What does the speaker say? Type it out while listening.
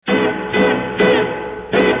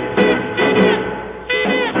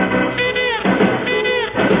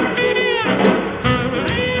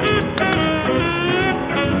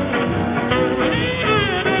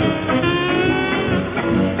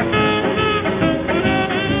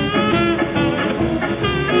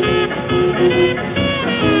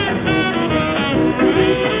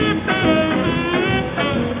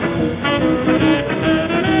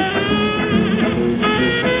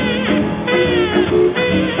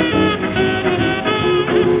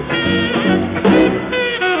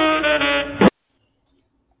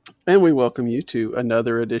And we welcome you to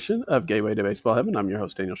another edition of Gateway to Baseball Heaven. I'm your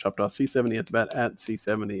host, Daniel Shoptaw, C70 at the bat, at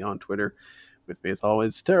C70 on Twitter. With me, as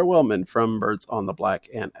always, Tara Wellman from Birds on the Black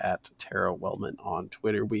and at Tara Wellman on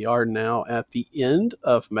Twitter. We are now at the end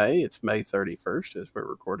of May. It's May 31st as we're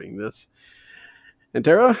recording this. And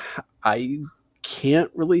Tara, I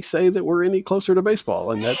can't really say that we're any closer to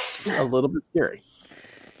baseball, and that's a little bit scary.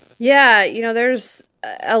 Yeah, there's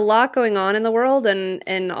a lot going on in the world,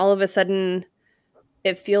 and all of a sudden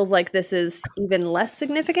it feels like this is even less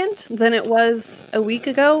significant than it was a week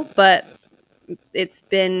ago, but it's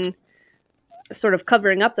been sort of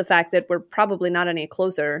covering up the fact that we're probably not any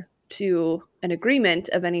closer to an agreement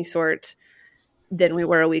of any sort than we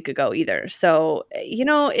were a week ago either. So,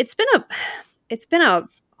 it's been a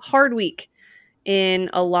hard week in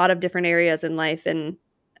a lot of different areas in life, and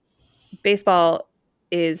baseball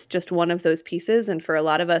is just one of those pieces. And for a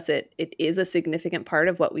lot of us, it is a significant part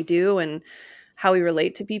of what we do and how we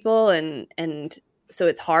relate to people. And so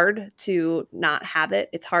it's hard to not have it.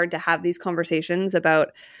 It's hard to have these conversations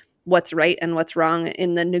about what's right and what's wrong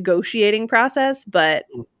in the negotiating process. But,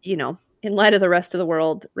 in light of the rest of the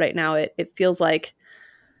world right now, it feels like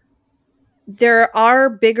there are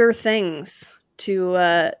bigger things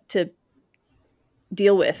to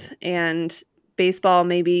deal with, and baseball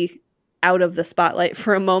maybe out of the spotlight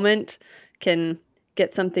for a moment can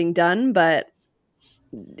get something done. But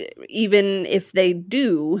even if they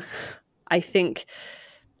do, I think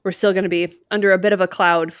we're still going to be under a bit of a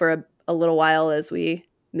cloud for a little while as we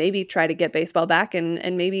maybe try to get baseball back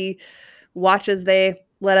and maybe watch as they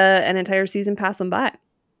let an entire season pass them by.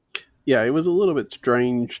 Yeah, it was a little bit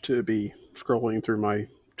strange to be scrolling through my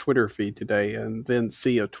Twitter feed today and then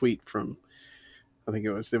see a tweet from, I think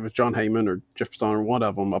it was John Heyman or Jeff Sonner, one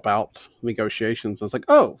of them, about negotiations. I was like,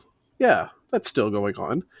 oh, yeah, that's still going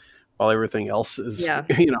on. While everything else is,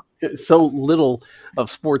 so little of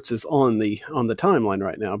sports is on the timeline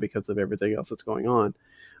right now because of everything else that's going on.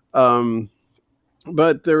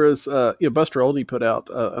 But there is, Buster Olney put out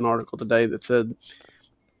an article today that said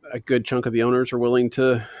a good chunk of the owners are willing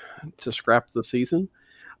to scrap the season.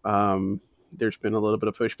 There's been a little bit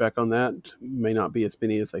of pushback on that. May not be as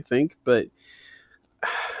many as they think, but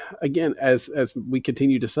again, as we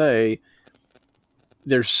continue to say,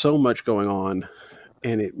 there's so much going on.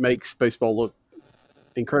 And it makes baseball look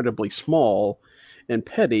incredibly small and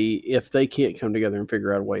petty if they can't come together and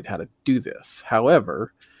figure out a way how to do this.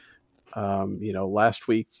 However, last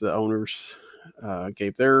week the owners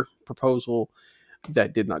gave their proposal.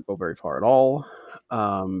 That did not go very far at all.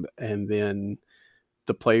 And then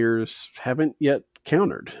the players haven't yet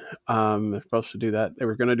countered. They're supposed to do that. They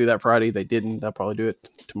were going to do that Friday. They didn't. They'll probably do it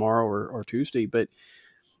tomorrow or Tuesday. But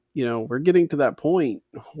we're getting to that point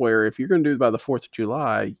where if you're going to do it by the 4th of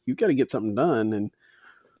July, you got to get something done. And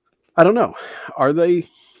I don't know, are they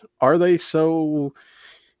so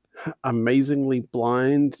amazingly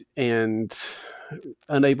blind and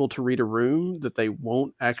unable to read a room that they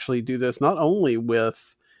won't actually do this? Not only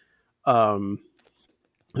with, the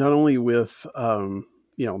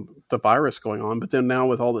virus going on, but then now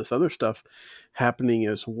with all this other stuff happening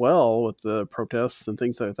as well with the protests and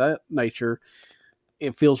things like that nature.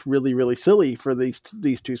 It feels really, really silly for these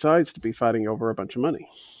two sides to be fighting over a bunch of money.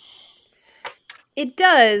 It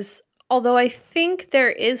does, although I think there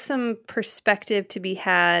is some perspective to be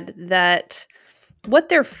had that what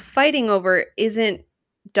they're fighting over isn't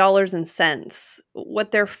dollars and cents. What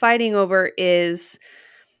they're fighting over is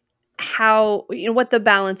how, what the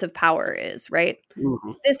balance of power is, right?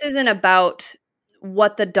 Mm-hmm. This isn't about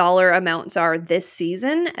what the dollar amounts are this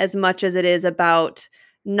season as much as it is about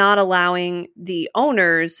not allowing the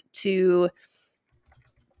owners to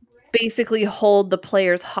basically hold the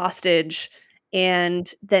players hostage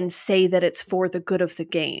and then say that it's for the good of the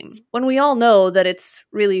game, when we all know that it's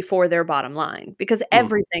really for their bottom line, because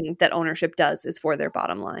everything that ownership does is for their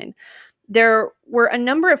bottom line. There were a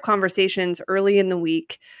number of conversations early in the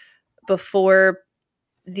week before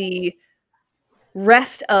the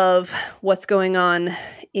rest of what's going on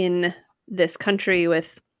in this country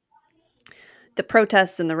with the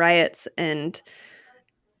protests and the riots and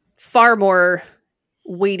far more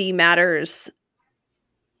weighty matters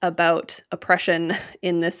about oppression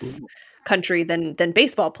in this country than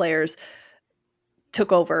baseball players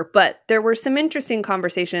took over. But there were some interesting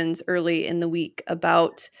conversations early in the week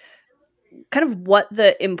about kind of what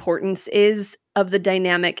the importance is of the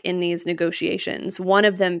dynamic in these negotiations. One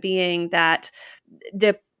of them being that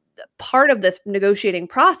the part of this negotiating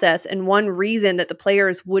process, and one reason that the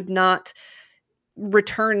players would not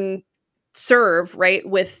serve right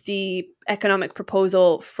with the economic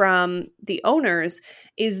proposal from the owners,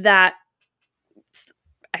 is that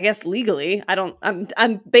I guess legally,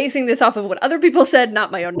 I'm basing this off of what other people said,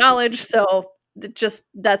 not my own knowledge. So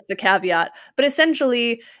that's the caveat. But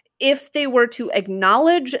essentially, if they were to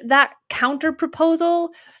acknowledge that counter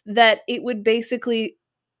proposal, that it would basically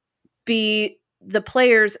be the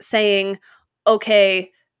players saying,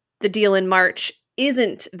 okay, the deal in March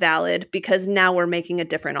isn't valid because now we're making a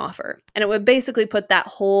different offer. And it would basically put that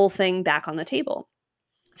whole thing back on the table.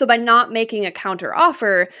 So by not making a counter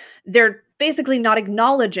offer, they're basically not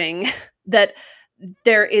acknowledging that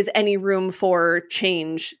there is any room for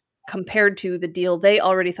change compared to the deal they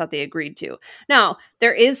already thought they agreed to. Now,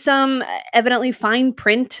 there is some evidently fine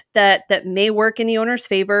print that may work in the owner's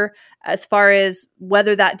favor as far as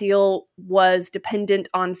whether that deal was dependent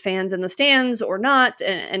on fans in the stands or not,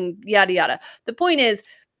 and yada yada. The point is,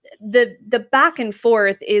 the back and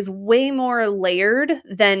forth is way more layered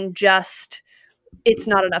than just it's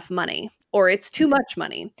not enough money or it's too much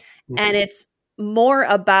money. Mm-hmm. And it's more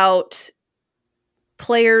about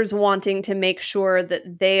players wanting to make sure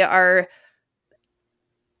that they are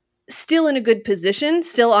still in a good position,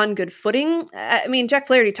 still on good footing. I mean, Jack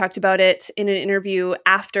Flaherty talked about it in an interview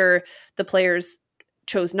after the players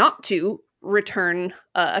chose not to return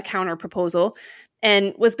a counter proposal,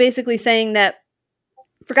 and was basically saying that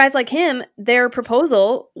for guys like him, their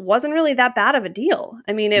proposal wasn't really that bad of a deal.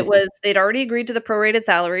 I mean, it was, they'd already agreed to the prorated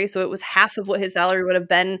salary, so it was half of what his salary would have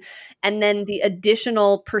been. And then the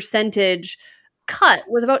additional percentage cut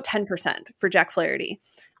was about 10% for Jack Flaherty.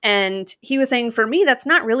 And he was saying, for me, that's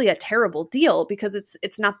not really a terrible deal because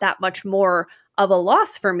it's not that much more of a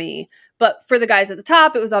loss for me. But for the guys at the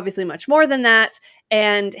top, it was obviously much more than that.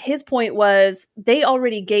 And his point was they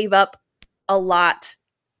already gave up a lot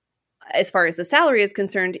as far as the salary is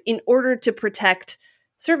concerned, in order to protect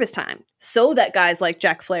service time, so that guys like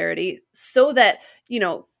Jack Flaherty, so that, you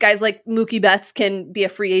know, guys like Mookie Betts can be a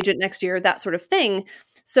free agent next year, that sort of thing.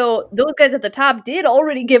 So those guys at the top did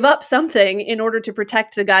already give up something in order to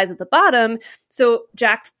protect the guys at the bottom. So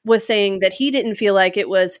Jack was saying that he didn't feel like it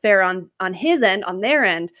was fair on his end, on their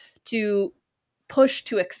end, to push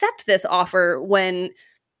to accept this offer when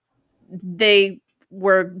they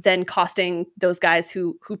were then costing those guys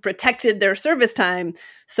who protected their service time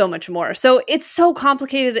so much more. So it's so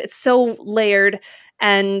complicated. It's so layered.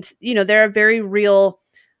 And, you know, there are very real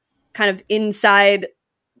kind of inside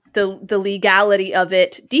the legality of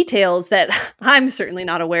it details that I'm certainly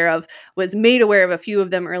not aware of. Was made aware of a few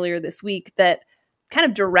of them earlier this week that kind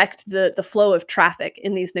of direct the flow of traffic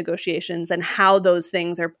in these negotiations and how those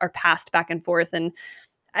things are passed back and forth. And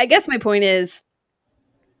I guess my point is,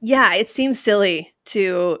 yeah, it seems silly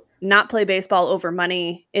to not play baseball over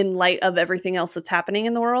money in light of everything else that's happening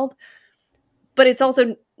in the world. But it's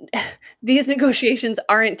also, these negotiations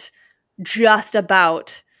aren't just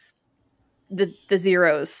about the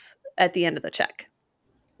zeros at the end of the check.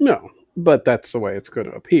 No, but that's the way it's going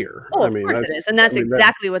to appear. Oh, of course it is. And that's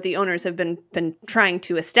exactly what the owners have been trying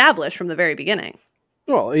to establish from the very beginning.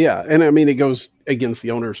 Well, yeah, and I mean, it goes against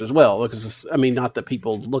the owners as well, because, I mean, not that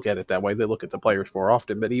people look at it that way. They look at the players more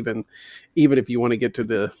often, but even if you want to get to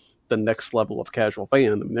the next level of casual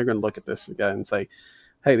fan, I mean, they're going to look at this guy and say,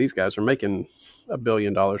 hey, these guys are making $1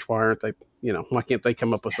 billion. Why aren't they, you know, why can't they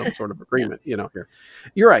come up with some sort of agreement, you know, here?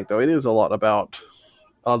 You're right, though. It is a lot about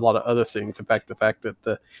a lot of other things. In fact, the fact that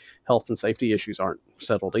the health and safety issues aren't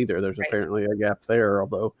settled either. There's apparently a gap there,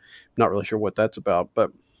 although I'm not really sure what that's about,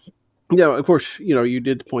 but yeah, of course, you know, you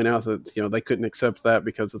did point out that, you know, they couldn't accept that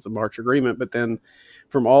because of the March agreement. But then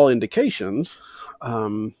from all indications,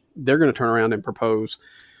 they're going to turn around and propose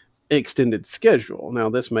extended schedule. Now,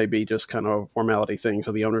 this may be just kind of a formality thing,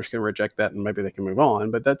 so the owners can reject that and maybe they can move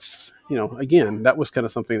on. But that's, you know, again, that was kind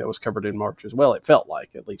of something that was covered in March as well. It felt like,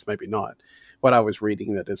 at least maybe not. What I was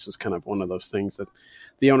reading, that this is kind of one of those things that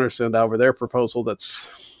the owners send over their proposal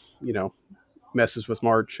that's, you know, messes with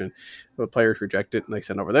March, and the players reject it and they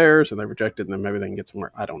send over theirs and they reject it and then maybe they can get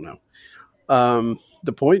somewhere. I don't know.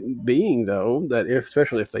 The point being, though, that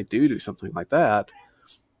especially if they do something like that,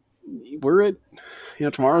 we're at, you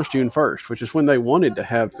know, tomorrow's June 1st, which is when they wanted to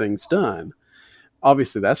have things done.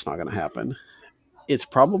 Obviously, that's not going to happen. It's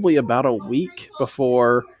probably about a week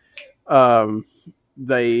before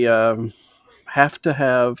they have to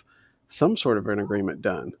have some sort of an agreement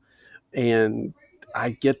done. And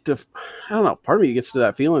I don't know, part of me gets to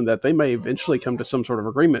that feeling that they may eventually come to some sort of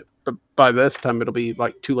agreement, but by this time it'll be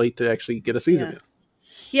like too late to actually get a season in.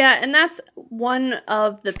 Yeah, and that's one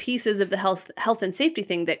of the pieces of the health and safety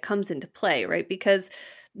thing that comes into play, right? Because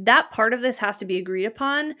that part of this has to be agreed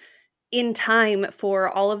upon in time for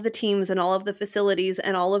all of the teams and all of the facilities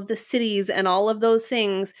and all of the cities and all of those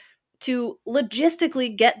things to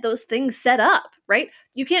logistically get those things set up, right?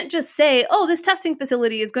 You can't just say, oh, this testing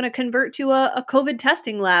facility is going to convert to a COVID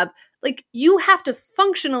testing lab. Like, you have to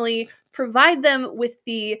functionally provide them with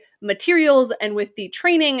the materials and with the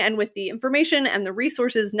training and with the information and the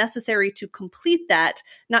resources necessary to complete that,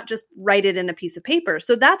 not just write it in a piece of paper.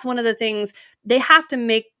 So that's one of the things. They have to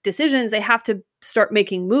make decisions. They have to start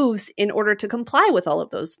making moves in order to comply with all of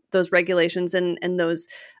those regulations and those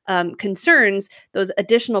concerns, those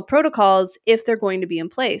additional protocols, if they're going to be in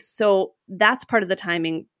place. So that's part of the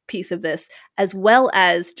timing piece of this, as well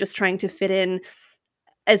as just trying to fit in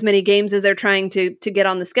as many games as they're trying to get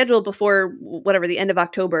on the schedule before whatever the end of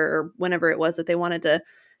October or whenever it was that they wanted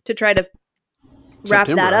to try to wrap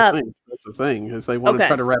September, that up. I think. That's the thing, is they want to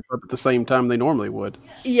try to wrap up at the same time they normally would.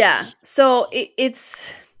 Yeah. So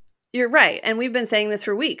it's you're right. And we've been saying this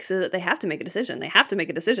for weeks, is that they have to make a decision. They have to make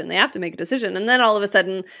a decision. They have to make a decision. And then all of a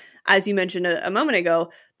sudden, as you mentioned a moment ago,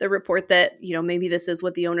 the report that, maybe this is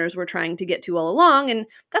what the owners were trying to get to all along. And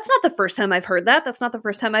that's not the first time I've heard that. That's not the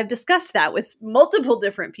first time I've discussed that with multiple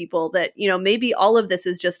different people, that, maybe all of this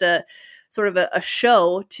is just a sort of a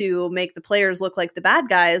show to make the players look like the bad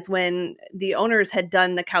guys, when the owners had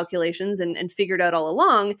done the calculations and figured out all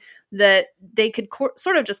along that they could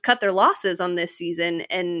sort of just cut their losses on this season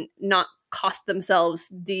and not cost themselves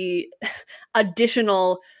the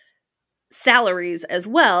additional salaries as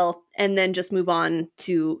well, and then just move on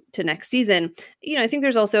to next season. I think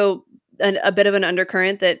there's also a bit of an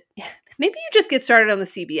undercurrent that maybe you just get started on the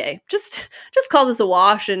CBA. Just call this a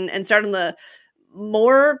wash and start on the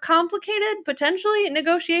more complicated, potentially,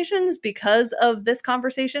 negotiations because of this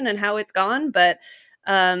conversation and how it's gone. But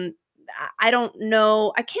I don't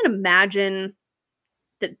know. I can't imagine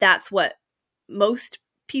that that's what most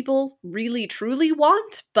people really, truly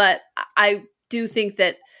want. But I do think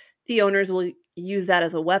that the owners will use that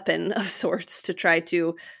as a weapon of sorts to try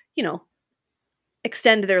to,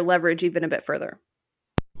 extend their leverage even a bit further.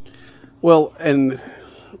 Well, and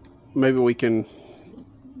maybe we can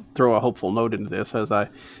throw a hopeful note into this. As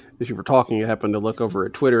you were talking, I happened to look over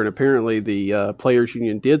at Twitter, and apparently the Players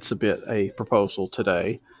Union did submit a proposal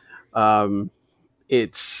today.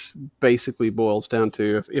 It's basically boils down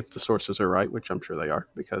to, if the sources are right, which I'm sure they are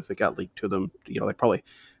because it got leaked to them. They probably,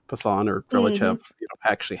 Passan or Drilichev,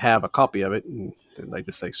 actually have a copy of it, and they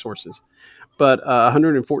just say sources. But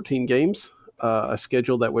 114 games, a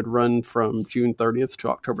schedule that would run from June 30th to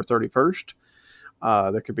October 31st.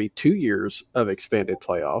 There could be 2 years of expanded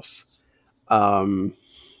playoffs. And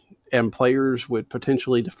players would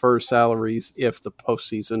potentially defer salaries if the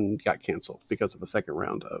postseason got canceled because of a second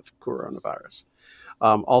round of coronavirus.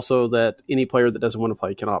 Also, that any player that doesn't want to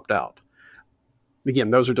play can opt out.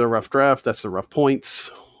 Again, those are the rough draft. That's the rough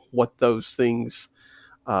points. What those things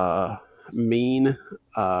mean,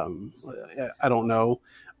 I don't know.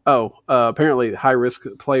 Apparently high-risk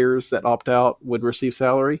players that opt out would receive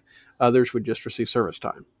salary. Others would just receive service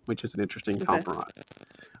time, which is an interesting compromise.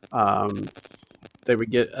 They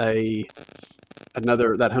would get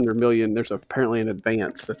another that $100 million. There's apparently an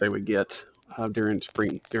advance that they would get during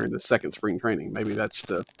the second spring training. Maybe that's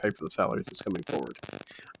to pay for the salaries that's coming forward.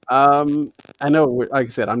 I know, like I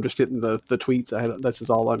said, I'm just getting the tweets. This is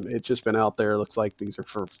all it's just been out there. It looks like these are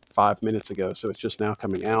for 5 minutes ago, so it's just now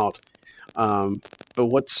coming out. But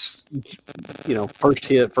what's, first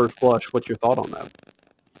hit, first blush, what's your thought on that?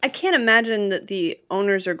 I can't imagine that the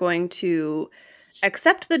owners are going to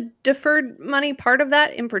accept the deferred money part of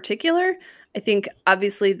that in particular. I think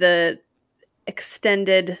obviously the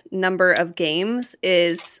extended number of games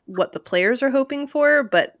is what the players are hoping for,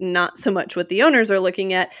 but not so much what the owners are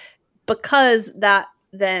looking at, because that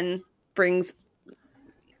then brings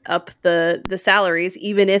up the salaries,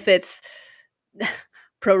 even if it's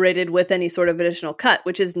prorated with any sort of additional cut,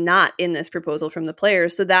 which is not in this proposal from the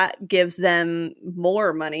players. So that gives them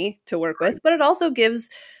more money to work with, but it also gives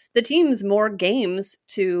the teams more games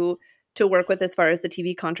to work with as far as the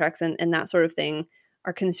TV contracts and that sort of thing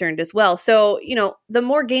are concerned as well. So, the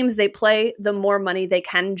more games they play, the more money they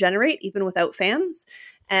can generate, even without fans.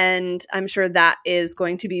 And I'm sure that is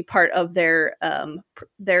going to be part of their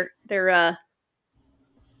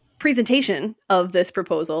presentation of this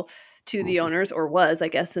proposal to the owners, or was, I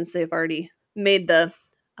guess, since they've already made the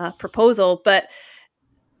proposal. But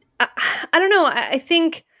I don't know. I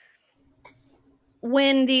think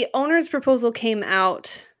when the owners' proposal came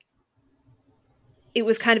out, it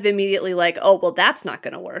was kind of immediately like, oh, well, that's not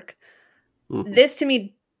going to work. Mm-hmm. This, to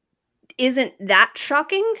me, isn't that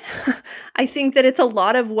shocking. I think that it's a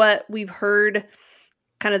lot of what we've heard,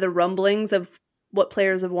 kind of the rumblings of what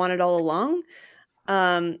players have wanted all along.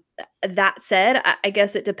 That said, I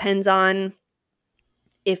guess it depends on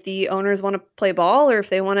if the owners want to play ball or if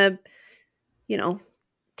they want to,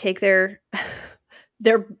 take their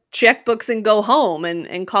their checkbooks and go home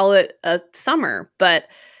and call it a summer. But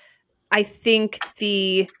I think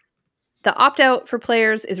the opt-out for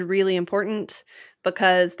players is really important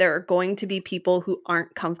because there are going to be people who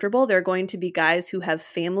aren't comfortable. There are going to be guys who have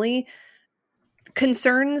family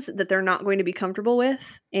concerns that they're not going to be comfortable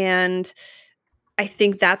with. And I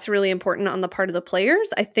think that's really important on the part of the players.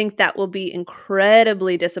 I think that will be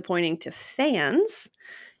incredibly disappointing to fans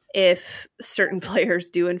if certain players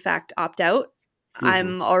do in fact opt out. Mm-hmm.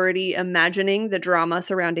 I'm already imagining the drama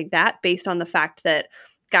surrounding that based on the fact that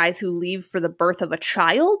guys who leave for the birth of a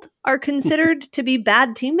child are considered to be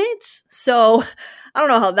bad teammates. So I don't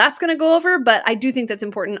know how that's going to go over, but I do think that's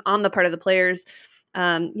important on the part of the players,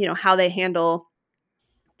 how they handle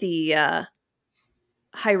the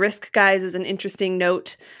high risk guys is an interesting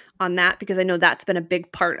note on that, because I know that's been a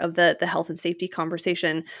big part of the health and safety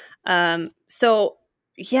conversation. So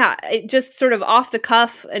yeah, it just sort of off the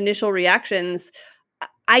cuff initial reactions.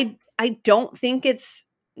 I don't think it's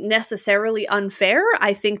necessarily unfair.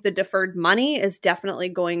 I think the deferred money is definitely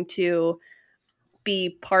going to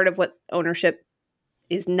be part of what ownership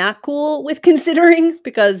is not cool with considering,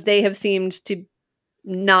 because they have seemed to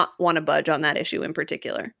not want to budge on that issue in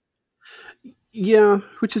particular. Yeah,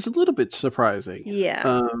 which is a little bit surprising.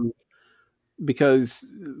 Yeah. Because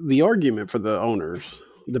the argument for the owners,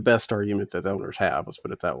 the best argument that the owners have, let's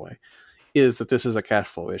put it that way, is that this is a cash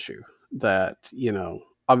flow issue. That,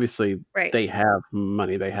 obviously They have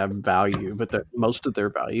money, they have value, but most of their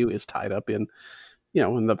value is tied up in,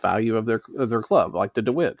 in the value of their club, like the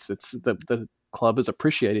DeWitts. It's the club has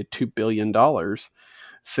appreciated $2 billion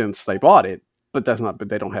since they bought it, but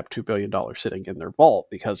they don't have $2 billion sitting in their vault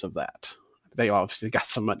because of that. They obviously got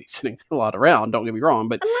some money sitting a lot around, don't get me wrong,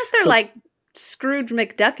 but unless they're like Scrooge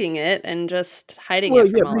McDucking it and just hiding it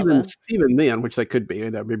from all of us. Even then, which they could be,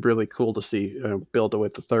 that'd be really cool to see Bill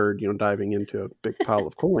DeWitt III, diving into a big pile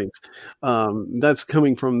of coins. That's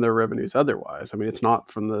coming from their revenues otherwise. I mean, it's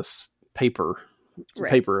not from this paper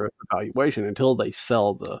evaluation. Until they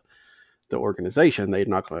sell the organization, they're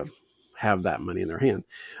not going to have that money in their hand.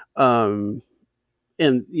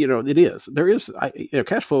 And, there is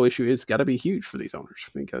cash flow issue has got to be huge for these owners,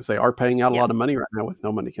 because they are paying out a lot of money right now with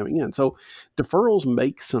no money coming in. So deferrals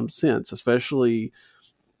make some sense, especially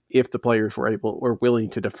if the players were willing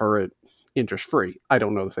to defer it interest free. I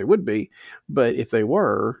don't know if they would be, but if they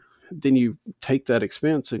were, then you take that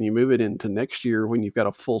expense and you move it into next year when you've got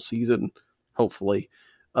a full season, hopefully.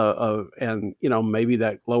 And maybe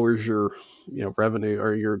that lowers your, revenue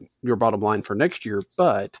or your bottom line for next year,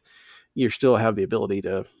 but you still have the ability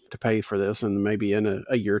to pay for this, and maybe in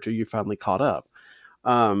a year or two you finally caught up.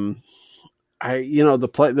 The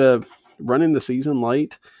running the season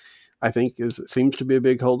late, I think seems to be a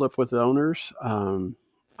big holdup with the owners.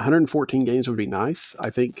 114 games would be nice. I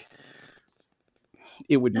think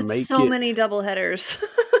it would make so many double headers.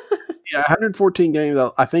 Yeah, 114 games.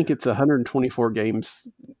 I think it's 124 games,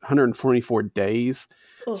 124 days.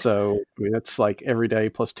 Oh. So, I mean, that's like every day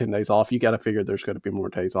plus 10 days off. You got to figure there's going to be more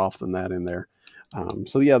days off than that in there.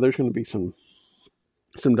 So, yeah, there's going to be some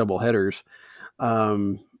double headers.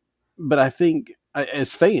 But I think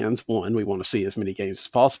as fans, one, we want to see as many games as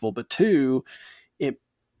possible. But two, it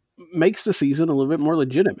makes the season a little bit more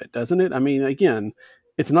legitimate, doesn't it? I mean, again,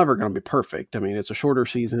 it's never going to be perfect. I mean, it's a shorter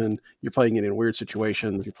season. You're playing it in weird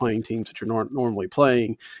situations. You're playing teams that you're not normally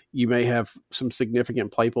playing. You may have some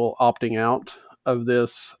significant people opting out of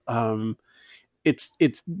this.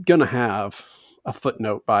 It's going to have a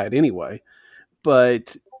footnote by it anyway.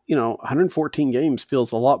 But, 114 games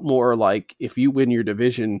feels a lot more like if you win your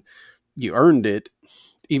division, you earned it,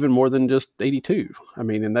 even more than just 82. I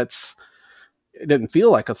mean, and it doesn't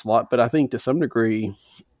feel like it's a lot, but I think to some degree,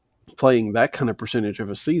 playing that kind of percentage of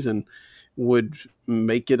a season would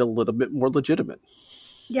make it a little bit more legitimate.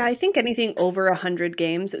 Yeah, I think anything over 100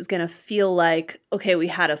 games is going to feel like, okay, we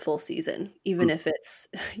had a full season, even if it's,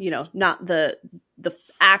 not the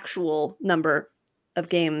actual number of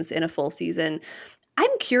games in a full season.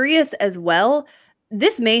 I'm curious as well.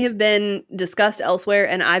 This may have been discussed elsewhere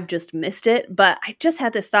and I've just missed it, but I just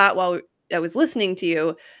had this thought while I was listening to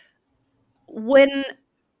you. When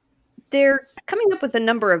they're coming up with a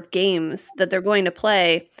number of games that they're going to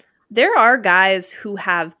play, there are guys who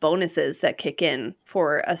have bonuses that kick in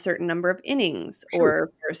for a certain number of innings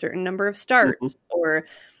or for a certain number of starts. Or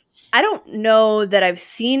I don't know that I've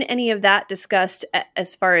seen any of that discussed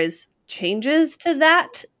as far as changes to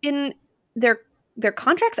that in their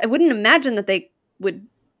contracts. I wouldn't imagine that they would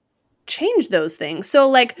change those things. So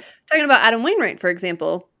like talking about Adam Wainwright, for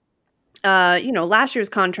example, last year's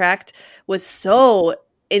contract was so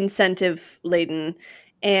incentive laden,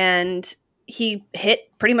 and he hit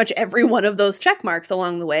pretty much every one of those check marks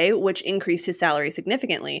along the way, which increased his salary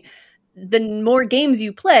significantly. The more games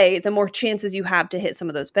you play, the more chances you have to hit some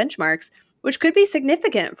of those benchmarks, which could be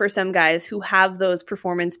significant for some guys who have those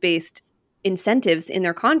performance-based incentives in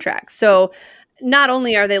their contracts. So not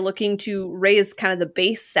only are they looking to raise kind of the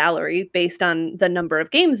base salary based on the number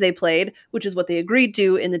of games they played, which is what they agreed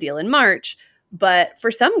to in the deal in March, but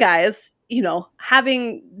for some guys,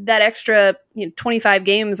 having that extra 25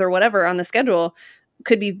 games or whatever on the schedule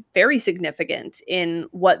could be very significant in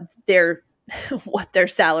what their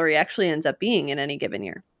salary actually ends up being in any given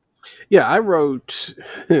year. Yeah, I wrote,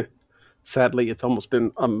 sadly, it's almost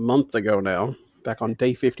been a month ago now, back on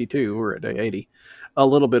day 52, we're at day 80, a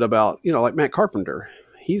little bit about, like Matt Carpenter.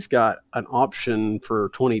 He's got an option for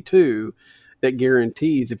 22 that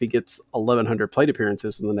guarantees if he gets 1,100 plate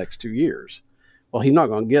appearances in the next 2 years. Well, he's not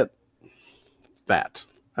going to get that.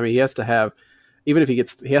 I mean, he has to have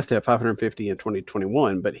 550 in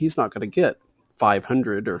 2021, but he's not going to get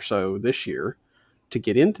 500 or so this year to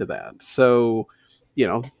get into that. So,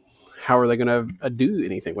 how are they going to do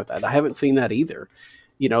anything with that? I haven't seen that either.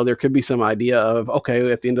 There could be some idea of,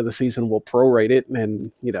 okay, at the end of the season, we'll prorate it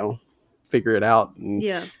and, figure it out and,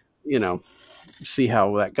 see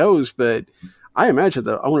how that goes. But I imagine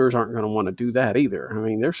the owners aren't going to want to do that either. I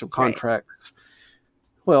mean, there's some contracts. Right.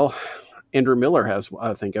 Well, Andrew Miller has,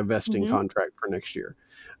 I think, a vesting contract for next year.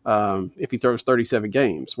 If he throws 37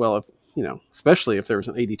 games, well, especially if there was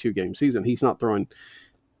an 82 game season, he's not throwing,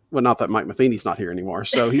 well, not that Mike Matheny's not here anymore.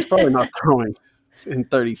 So he's probably not throwing in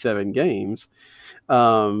 37 games.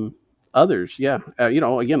 Others, yeah.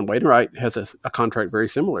 Again, Wainwright has a contract very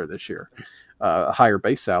similar this year, a higher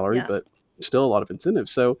base salary, but still a lot of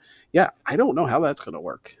incentives. So yeah, I don't know how that's going to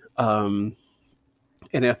work.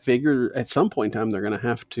 And I figure at some point in time, they're going to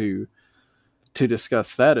have to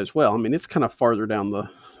discuss that as well. I mean, it's kind of farther down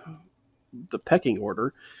the pecking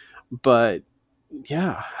order, but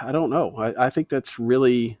yeah, I don't know. I think that's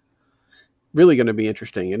really, really going to be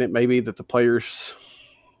interesting. And it may be that the players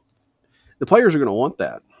are going to want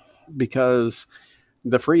that because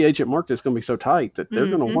the free agent market is going to be so tight that they're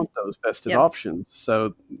going to want those vested options.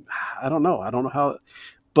 So I don't know. How,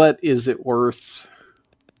 but is it worth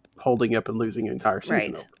holding up and losing an entire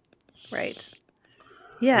season over? Right.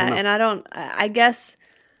 Yeah. I guess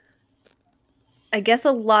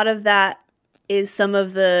a lot of that is some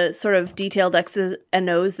of the sort of detailed X's and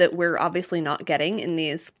O's that we're obviously not getting in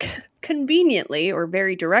these conveniently or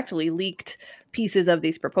very directly leaked pieces of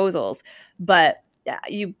these proposals. But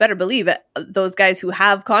you better believe it, those guys who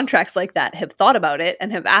have contracts like that have thought about it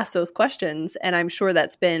and have asked those questions. And I'm sure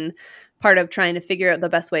that's been part of trying to figure out the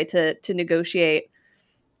best way to negotiate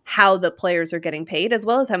how the players are getting paid as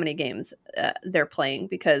well as how many games they're playing,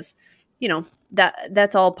 because,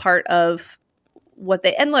 that's all part of what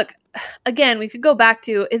they, and look, again, we could go back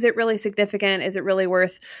to, is it really significant? Is it really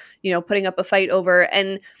worth, putting up a fight over?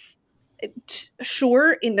 And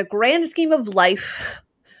sure, in the grand scheme of life,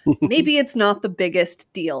 maybe it's not the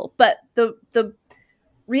biggest deal, but the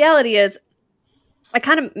reality is, I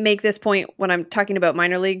kind of make this point when I'm talking about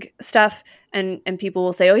minor league stuff, and people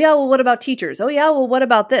will say, oh yeah, well, what about teachers? Oh yeah, well, what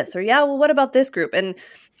about this? Or yeah, well, what about this group? And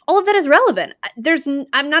all of that is relevant.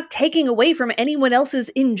 I'm not taking away from anyone else's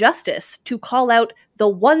injustice to call out the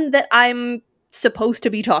one that I'm supposed to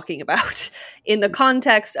be talking about in the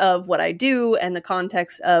context of what I do and the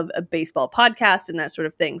context of a baseball podcast and that sort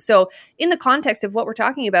of thing. So in the context of what we're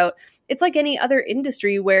talking about, it's like any other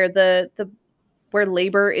industry where where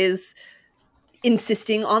labor is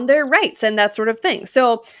insisting on their rights and that sort of thing.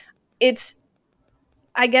 So it's,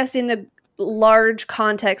 I guess, in the large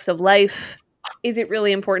context of life, is it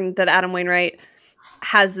really important that Adam Wainwright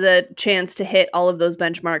has the chance to hit all of those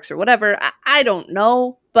benchmarks or whatever? I don't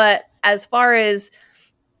know. But as far as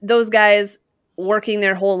those guys working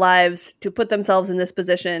their whole lives to put themselves in this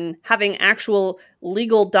position, having actual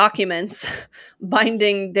legal documents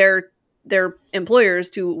binding their employers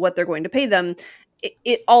to what they're going to pay them,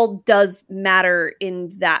 it all does matter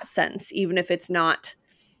in that sense, even if it's not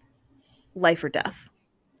life or death.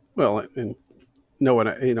 Well, and no one,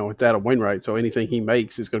 it's Adam Wainwright, so anything he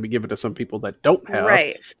makes is going to be given to some people that don't have.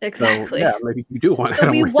 Right, exactly. So, yeah, maybe you do want. So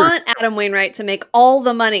Adam Wainwright. Want Adam Wainwright to make all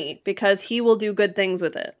the money because he will do good things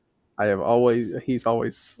with it. He's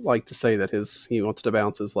always liked to say that he wants to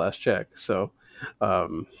bounce his last check. So,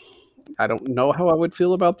 I don't know how I would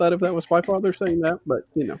feel about that if that was my father saying that, but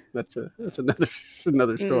that's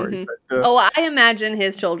another story. Mm-hmm. But, I imagine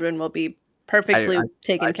his children will be perfectly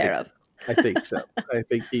taken care of. I think so. I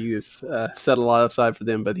think he has set a lot aside for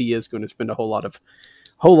them, but he is going to spend a whole lot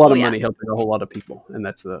whole lot Oh, of yeah. money helping a whole lot of people, and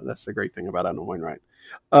that's the great thing about Adam Wainwright.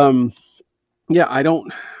 Yeah, I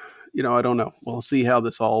don't know. We'll see how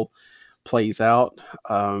this all plays out,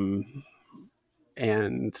 and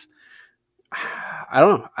I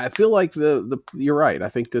don't know. I feel like the you're right. I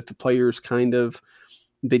think that the players kind of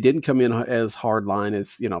they didn't come in as hardline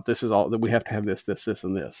as this is all that we have to have this,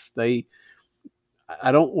 and this.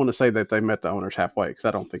 I don't want to say that they met the owners halfway because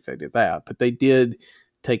I don't think they did that, but they did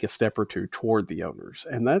take a step or two toward the owners,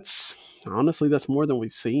 and that's more than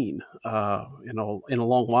we've seen in a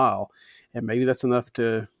long while, and maybe that's enough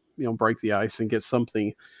to break the ice and get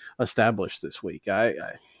something established this week. I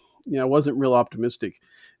wasn't real optimistic.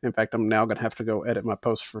 In fact, I'm now going to have to go edit my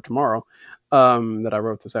post for tomorrow that I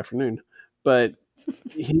wrote this afternoon, but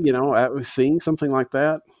I was seeing something like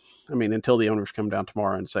that. I mean, until the owners come down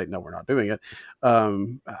tomorrow and say, no, we're not doing it.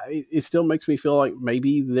 It still makes me feel like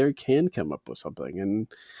maybe they can come up with something. And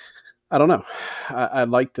I don't know. I'd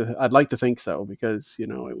like to think so because,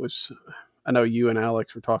 it was, I know you and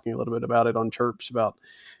Alex were talking a little bit about it on Chirps about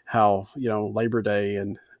how, Labor Day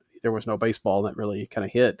and there was no baseball that really kind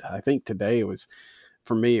of hit. I think today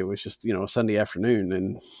for me, it was just, a Sunday afternoon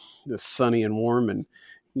and it's sunny and warm and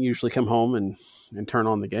usually come home and turn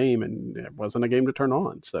on the game, and it wasn't a game to turn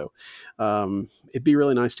on. So it'd be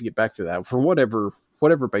really nice to get back to that for whatever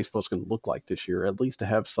baseball is going to look like this year. At least to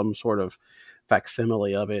have some sort of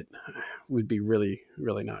facsimile of it would be really,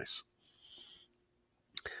 really nice.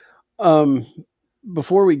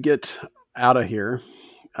 Before we get out of here,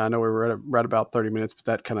 I know we were right about 30 minutes, but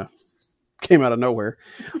that kind of came out of nowhere.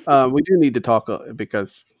 We do need to talk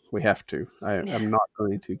because we have to. I'm not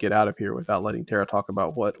going to get out of here without letting Tara talk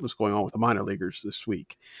about what was going on with the minor leaguers this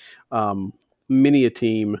week. Many a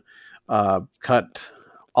team cut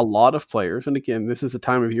a lot of players. And again, this is a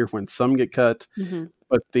time of year when some get cut,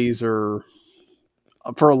 but these are,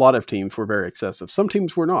 for a lot of teams, were very excessive. Some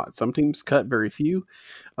teams were not. Some teams cut very few.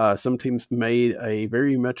 Some teams made a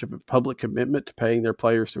very much of a public commitment to paying their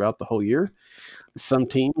players throughout the whole year. Some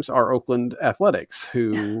teams are Oakland Athletics,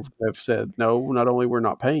 who have said, no, not only we're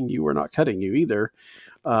not paying you, we're not cutting you either,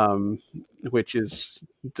 which is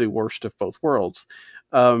the worst of both worlds.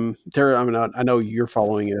 Tara, I mean, I know you're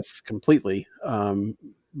following this completely,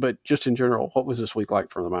 but just in general, what was this week like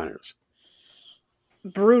for the Miners?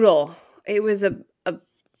 Brutal. It was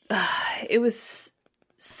it was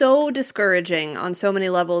so discouraging on so many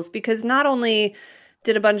levels because not only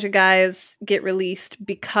did a bunch of guys get released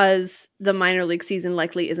because the minor league season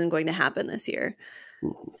likely isn't going to happen this year,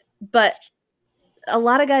 but a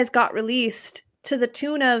lot of guys got released to the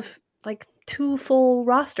tune of like 2 full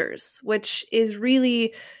rosters, which is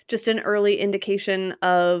really just an early indication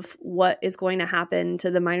of what is going to happen to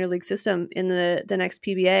the minor league system in the next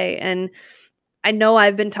PBA. And I know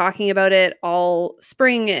I've been talking about it all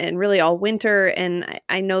spring and really all winter. And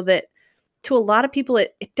I know that to a lot of people,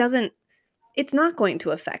 it's not going to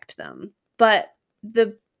affect them. But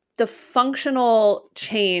the functional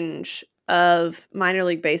change of minor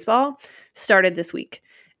league baseball started this week.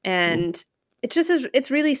 And it just is, it's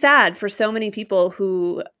really sad for so many people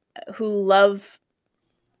who love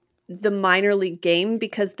the minor league game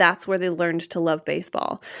because that's where they learned to love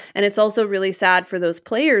baseball. And it's also really sad for those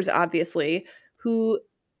players, obviously, who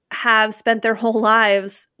have spent their whole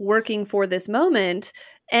lives working for this moment.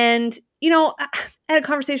 And, I had a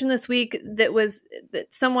conversation this week that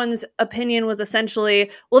someone's opinion was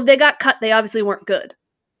essentially, well, if they got cut, they obviously weren't good.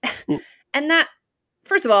 And that,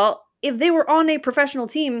 first of all, if they were on a professional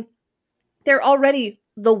team, they're already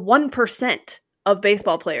the 1% of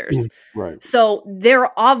baseball players. Right. So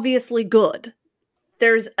they're obviously good.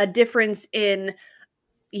 There's a difference in,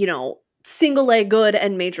 single A good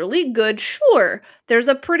and major league good. Sure, there's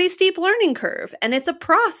a pretty steep learning curve and it's a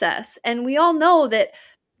process. And we all know that,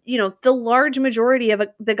 the large majority of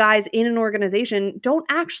the guys in an organization don't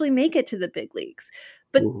actually make it to the big leagues.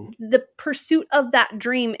 But the pursuit of that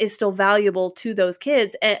dream is still valuable to those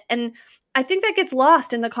kids. And I think that gets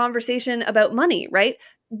lost in the conversation about money, right?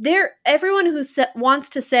 Everyone who wants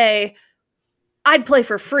to say, I'd play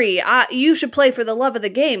for free. You should play for the love of the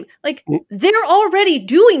game. Like, they're already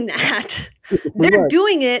doing that. They're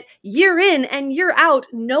doing it year in and year out,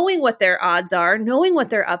 knowing what their odds are, knowing what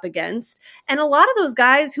they're up against. And a lot of those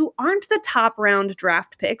guys who aren't the top round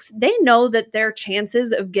draft picks, they know that their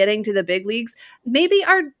chances of getting to the big leagues maybe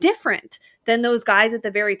are different than those guys at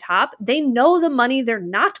the very top. They know the money they're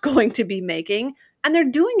not going to be making, and they're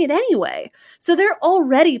doing it anyway. So they're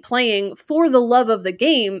already playing for the love of the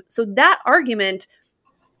game. So that argument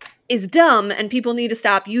is dumb and people need to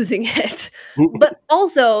stop using it. But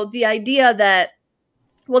also the idea that,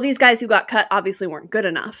 well, these guys who got cut obviously weren't good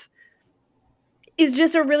enough is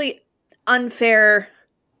just a really unfair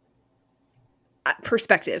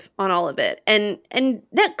perspective on all of it. And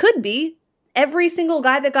that could be every single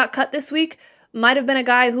guy that got cut this week might have been a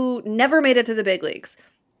guy who never made it to the big leagues.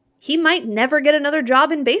 He might never get another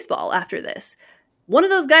job in baseball after this. One of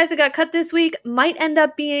those guys that got cut this week might end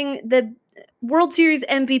up being the World Series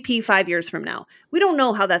MVP 5 years from now. We don't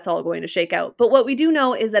know how that's all going to shake out. But what we do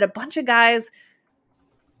know is that a bunch of guys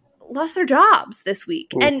lost their jobs this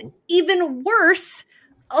week. Mm-hmm. And even worse,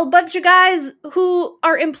 a bunch of guys who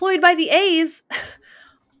are employed by the A's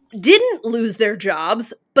didn't lose their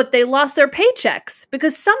jobs, but they lost their paychecks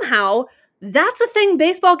because somehow that's a thing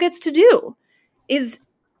baseball gets to do, is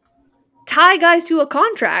tie guys to a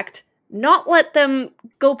contract, not let them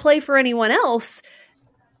go play for anyone else,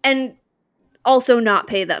 and also not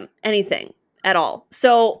pay them anything at all.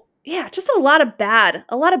 So yeah, just a lot of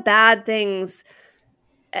bad things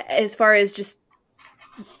as far as just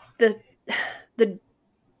the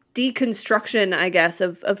deconstruction, I guess,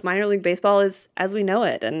 of minor league baseball as we know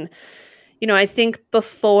it. And, I think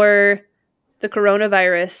before the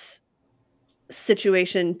coronavirus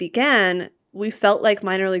situation began, we felt like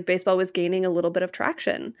minor league baseball was gaining a little bit of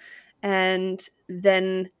traction. And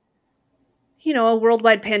then, a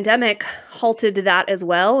worldwide pandemic halted that as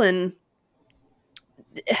well. And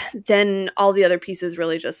then all the other pieces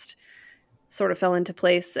really just sort of fell into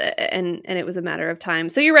place, and it was a matter of time.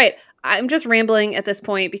 So you're right. I'm just rambling at this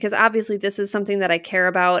point because obviously this is something that I care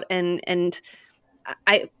about, and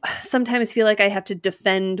I sometimes feel like I have to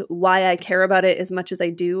defend why I care about it as much as I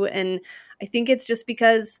do. And I think it's just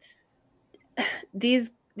because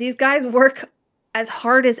these guys work as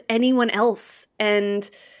hard as anyone else,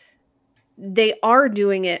 and they are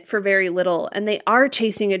doing it for very little, and they are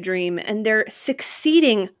chasing a dream, and they're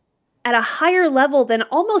succeeding at a higher level than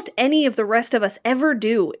almost any of the rest of us ever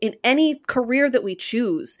do in any career that we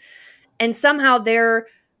choose. And somehow they're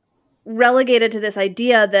relegated to this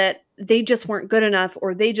idea that they just weren't good enough,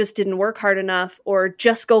 or they just didn't work hard enough, or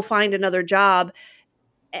just go find another job.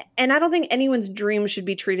 And I don't think anyone's dream should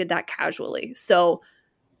be treated that casually. So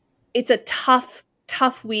it's a tough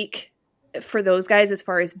week for those guys as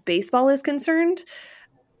far as baseball is concerned.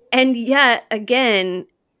 And yet, again,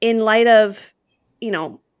 in light of,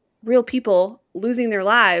 real people losing their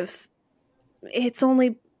lives, it's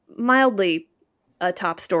only mildly a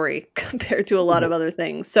top story compared to a lot of other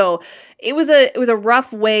things. So it was a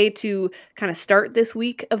rough way to kind of start this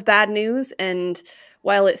week of bad news. And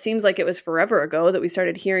while it seems like it was forever ago that we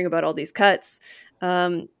started hearing about all these cuts,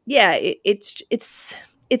 it's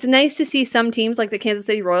nice to see some teams like the Kansas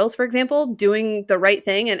City Royals, for example, doing the right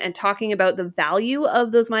thing and talking about the value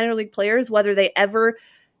of those minor league players, whether they ever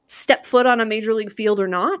step foot on a major league field or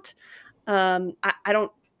not. I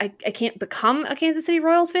can't become a Kansas City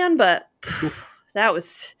Royals fan, but that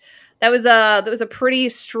was a pretty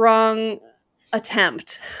strong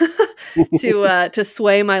attempt to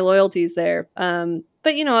sway my loyalties there. But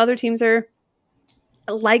other teams are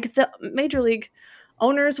like the major league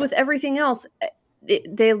owners with everything else.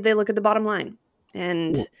 They look at the bottom line,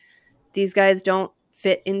 and these guys don't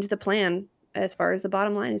fit into the plan as far as the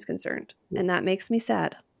bottom line is concerned. And that makes me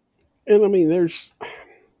sad. And I mean, there's,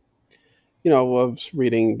 I was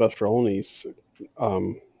reading Buster Olney's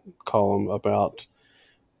column about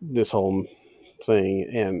this whole thing,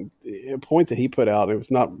 and a point that he put out, it was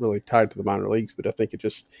not really tied to the minor leagues, but I think it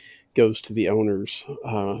just goes to the owners,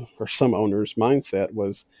 or some owners' mindset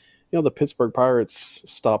was, the Pittsburgh Pirates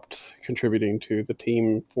stopped contributing to the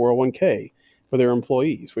team 401k for their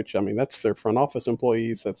employees, which, I mean, that's their front office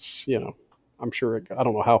employees. That's, I'm sure, I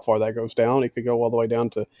don't know how far that goes down. It could go all the way down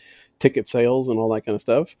to ticket sales and all that kind of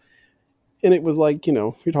stuff. And it was like,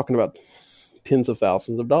 you're talking about tens of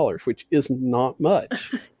thousands of dollars, which is not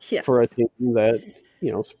much for a team that,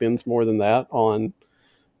 spends more than that on,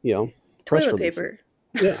 press toilet releases. Paper.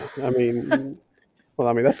 Yeah. I mean,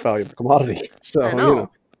 that's valuable commodity. So, I know.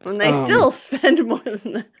 And they still spend more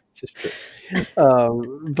than that. It's just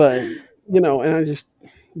true. But, and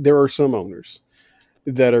there are some owners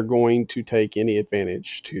that are going to take any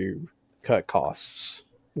advantage to cut costs,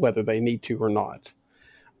 whether they need to or not.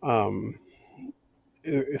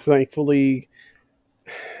 Thankfully,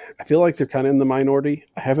 I feel like they're kind of in the minority.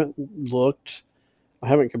 I haven't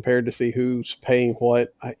compared to see who's paying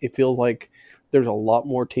what. It feels like there's a lot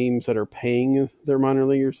more teams that are paying their minor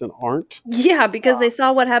leaguers than aren't. Yeah, because they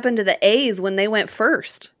saw what happened to the A's when they went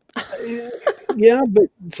first. Yeah, but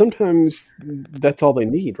sometimes that's all they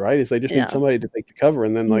need, right? Is they just need somebody to take the cover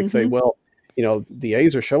and then say, well, the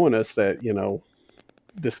A's are showing us that,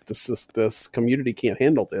 this community can't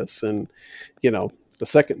handle this. And, the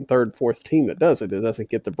second, third, fourth team that does it doesn't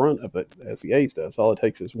get the brunt of it as the A's does. All it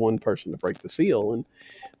takes is one person to break the seal. And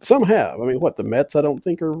some have. I mean, the Mets, I don't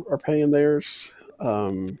think are paying theirs.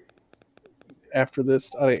 after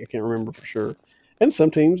this. I can't remember for sure. And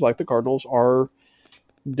some teams, like the Cardinals, are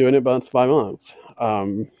doing it month by month.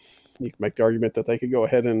 You can make the argument that they could go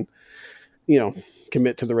ahead and,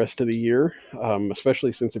 commit to the rest of the year,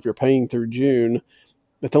 especially since if you're paying through June,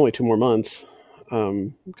 it's only 2 more months.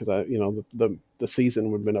 Because the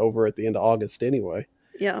season would have been over at the end of August anyway.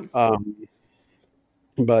 Yeah.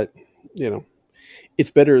 But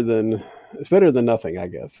it's better than nothing, I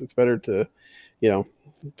guess. It's better to to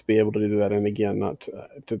be able to do that, and again, not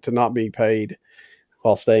to not be paid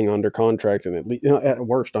while staying under contract, and at least at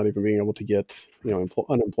worst, not even being able to get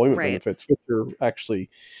unemployment benefits, which are actually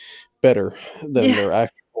better than their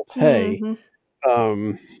actual pay.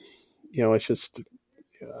 Mm-hmm. It's just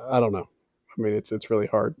I don't know. I mean, it's really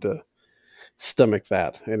hard to stomach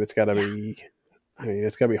that, and it's got to be. I mean,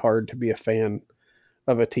 it's got to be hard to be a fan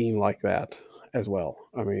of a team like that as well.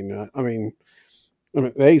 I mean,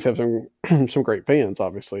 the A's have some great fans,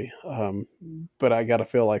 obviously, but I got to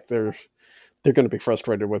feel like they're going to be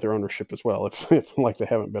frustrated with their ownership as well, if like they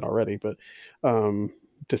haven't been already. But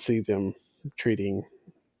to see them treating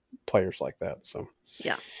players like that, so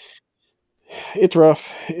yeah, it's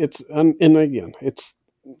rough. And again, it's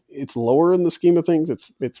lower in the scheme of things.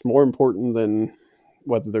 It's more important than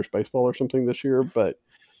whether there's baseball or something this year, but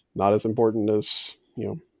not as important as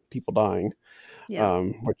people dying,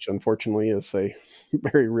 which unfortunately is a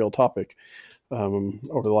very real topic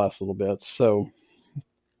over the last little bit. So,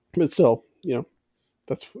 but still,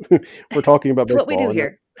 that's we're talking about that's baseball. What we do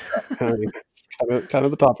here. kind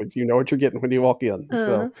of the topics. You know what you're getting when you walk in.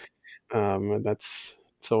 So, and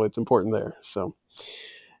so it's important there. So,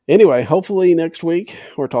 anyway, hopefully next week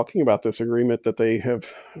we're talking about this agreement that they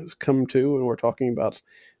have come to, and we're talking about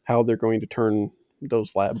how they're going to turn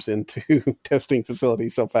those labs into testing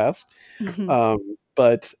facilities so fast. Mm-hmm.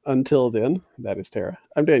 But until then, that is Tara.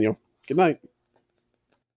 I'm Daniel. Good night.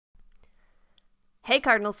 Hey,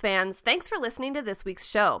 Cardinals fans. Thanks for listening to this week's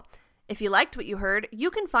show. If you liked what you heard,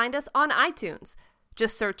 you can find us on iTunes.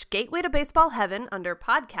 Just search Gateway to Baseball Heaven under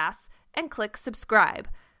podcasts and click subscribe.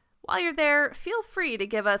 While you're there, feel free to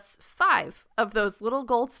give us 5 of those little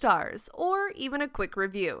gold stars or even a quick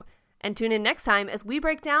review. And tune in next time as we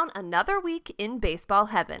break down another week in baseball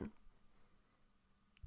heaven.